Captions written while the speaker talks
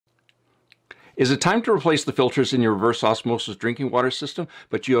Is it time to replace the filters in your reverse osmosis drinking water system,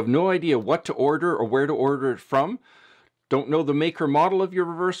 but you have no idea what to order or where to order it from? Don't know the make or model of your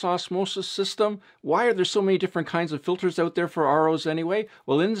reverse osmosis system? Why are there so many different kinds of filters out there for ROs anyway?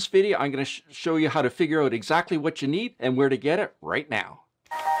 Well, in this video, I'm going to show you how to figure out exactly what you need and where to get it right now.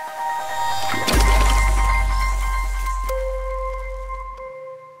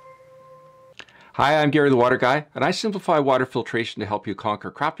 Hi, I'm Gary the Water Guy, and I simplify water filtration to help you conquer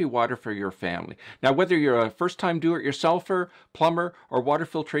crappy water for your family. Now, whether you're a first-time do-it-yourselfer, plumber, or water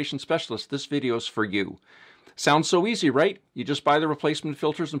filtration specialist, this video is for you. Sounds so easy, right? You just buy the replacement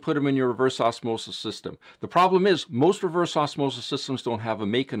filters and put them in your reverse osmosis system. The problem is, most reverse osmosis systems don't have a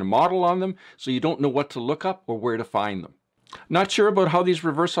make and a model on them, so you don't know what to look up or where to find them. Not sure about how these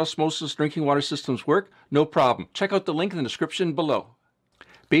reverse osmosis drinking water systems work? No problem. Check out the link in the description below.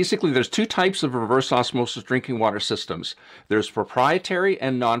 Basically, there's two types of reverse osmosis drinking water systems. There's proprietary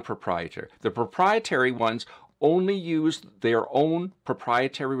and non-proprietary. The proprietary ones only use their own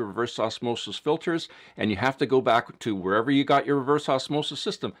proprietary reverse osmosis filters, and you have to go back to wherever you got your reverse osmosis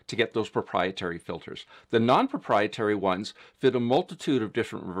system to get those proprietary filters. The non-proprietary ones fit a multitude of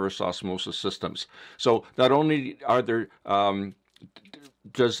different reverse osmosis systems. So not only are there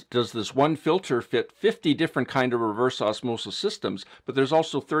does this one filter fit 50 different kind of reverse osmosis systems, but there's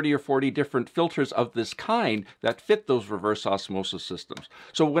also 30 or 40 different filters of this kind that fit those reverse osmosis systems.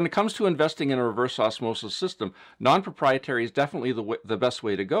 So when it comes to investing in a reverse osmosis system, non-proprietary is definitely the best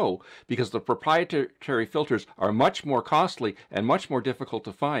way to go, because the proprietary filters are much more costly and much more difficult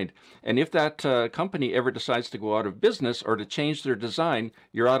to find. And if that company ever decides to go out of business or to change their design,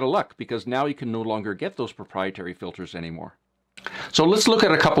 you're out of luck, because now you can no longer get those proprietary filters anymore. So let's look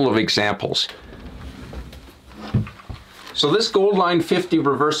at a couple of examples. So this Goldline 50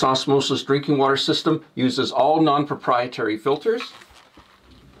 reverse osmosis drinking water system uses all non-proprietary filters,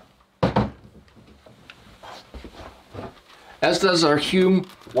 as does our Hume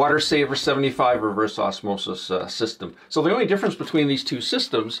Water Saver 75 reverse osmosis system. So the only difference between these two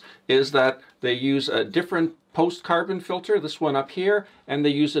systems is that they use a different post-carbon filter, this one up here, and they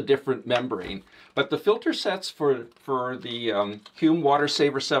use a different membrane. But the filter sets for the Hume Water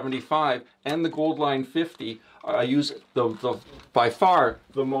Saver 75 and the Goldline 50 use by far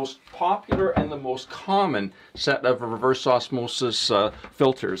the most popular and the most common set of reverse osmosis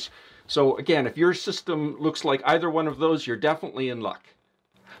filters. So again, if your system looks like either one of those, you're definitely in luck.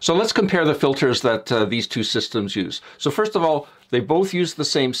 So let's compare the filters that these two systems use. So first of all, they both use the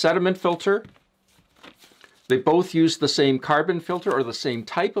same sediment filter. They both use the same carbon filter, or the same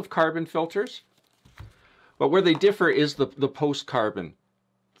type of carbon filters. But where they differ is the post-carbon,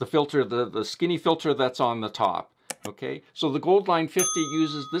 the filter, the skinny filter that's on the top. Okay, so the Goldline 50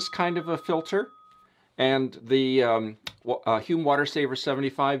 uses this kind of a filter, and the Hume Water Saver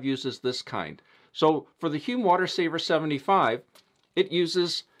 75 uses this kind. So for the Hume Water Saver 75, it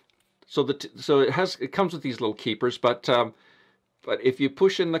uses, it comes with these little keepers, but if you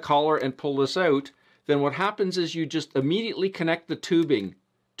push in the collar and pull this out, then what happens is you just immediately connect the tubing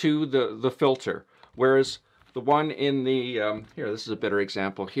to the filter, whereas the one in the, here, this is a better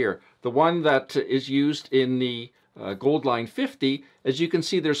example here. The one that is used in the Goldline 50, as you can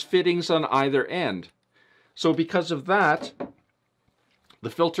see, there's fittings on either end. So because of that, the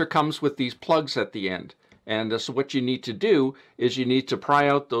filter comes with these plugs at the end. And so what you need to do is you need to pry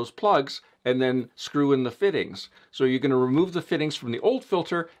out those plugs and then screw in the fittings. So you're going to remove the fittings from the old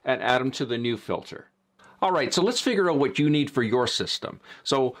filter and add them to the new filter. All right, so let's figure out what you need for your system.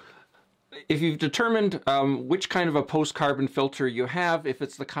 So if you've determined which kind of a post-carbon filter you have, if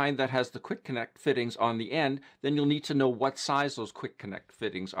it's the kind that has the quick connect fittings on the end, then you'll need to know what size those quick connect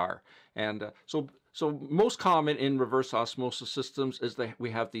fittings are. And so most common in reverse osmosis systems is that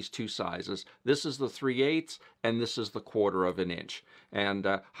we have these two sizes. This is the 3/8 and this is the 1/4 of an inch. And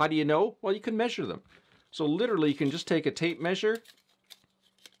how do you know? Well, you can measure them. So literally you can just take a tape measure,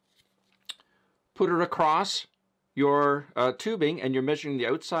 put it across your tubing, and you're measuring the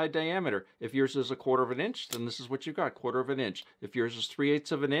outside diameter. If yours is a 1/4 of an inch, then this is what you've got, 1/4 of an inch. If yours is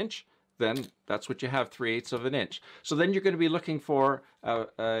 3/8 of an inch, then that's what you have, 3/8 of an inch. So then you're going to be looking for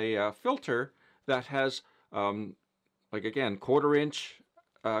a filter that has, like again, 1/4 inch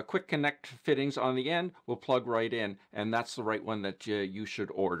quick connect fittings on the end, will plug right in, and that's the right one that you should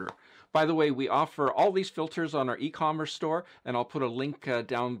order. By the way, we offer all these filters on our e-commerce store, and I'll put a link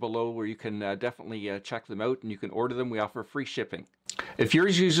down below where you can definitely check them out, and you can order them. We offer free shipping. If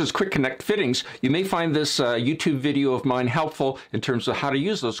yours uses quick connect fittings, you may find this YouTube video of mine helpful in terms of how to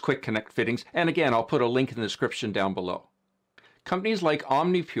use those quick connect fittings, and again, I'll put a link in the description down below. Companies like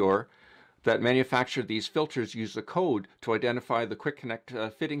Omnipure that manufacture these filters use a code to identify the quick connect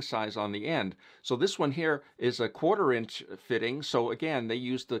fitting size on the end. So this one here is a 1/4 inch fitting. So again, they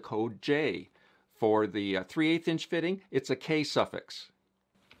use the code J. For the 3/8 inch fitting, it's a K suffix.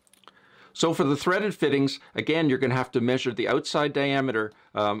 So for the threaded fittings, again, you're going to have to measure the outside diameter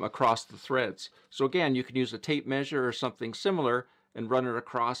across the threads. So again, you can use a tape measure or something similar and run it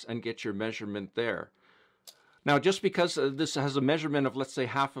across and get your measurement there. Now, just because this has a measurement of, let's say,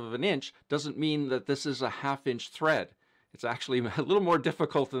 1/2 inch, doesn't mean that this is a 1/2 inch thread. It's actually a little more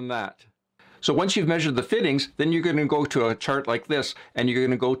difficult than that. So once you've measured the fittings, then you're going to go to a chart like this, and you're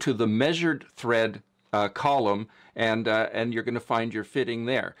going to go to the measured thread column, and you're going to find your fitting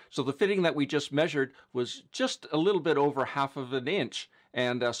there. So the fitting that we just measured was just a little bit over 1/2 inch,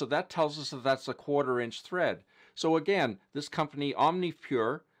 and so that tells us that that's a 1/4 inch thread. So again, this company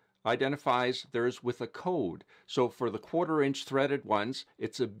Omnipure identifies theirs with a code. So for the 1/4 inch threaded ones,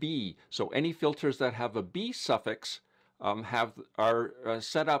 it's a B. So any filters that have a B suffix are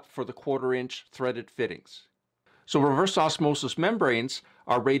set up for the 1/4 inch threaded fittings. So reverse osmosis membranes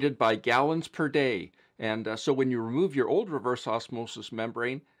are rated by gallons per day. And so when you remove your old reverse osmosis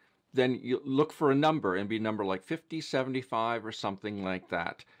membrane, then you look for a number, and be a number like 50, 75, or something like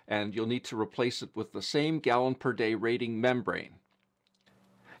that. And you'll need to replace it with the same gallon per day rating membrane.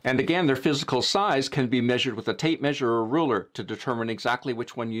 And again, their physical size can be measured with a tape measure or a ruler to determine exactly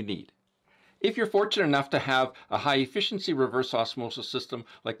which one you need. If you're fortunate enough to have a high efficiency reverse osmosis system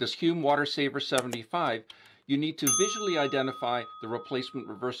like this Hume Water Saver 75, you need to visually identify the replacement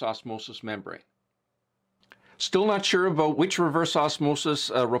reverse osmosis membrane. Still not sure about which reverse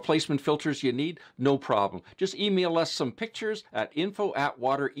osmosis replacement filters you need? No problem. Just email us some pictures at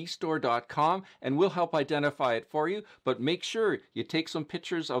info@watereStore.com and we'll help identify it for you. But make sure you take some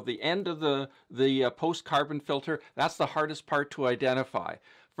pictures of the end of the post-carbon filter. That's the hardest part to identify.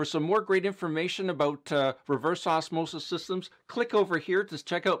 For some more great information about reverse osmosis systems, click over here to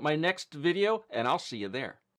check out my next video, and I'll see you there.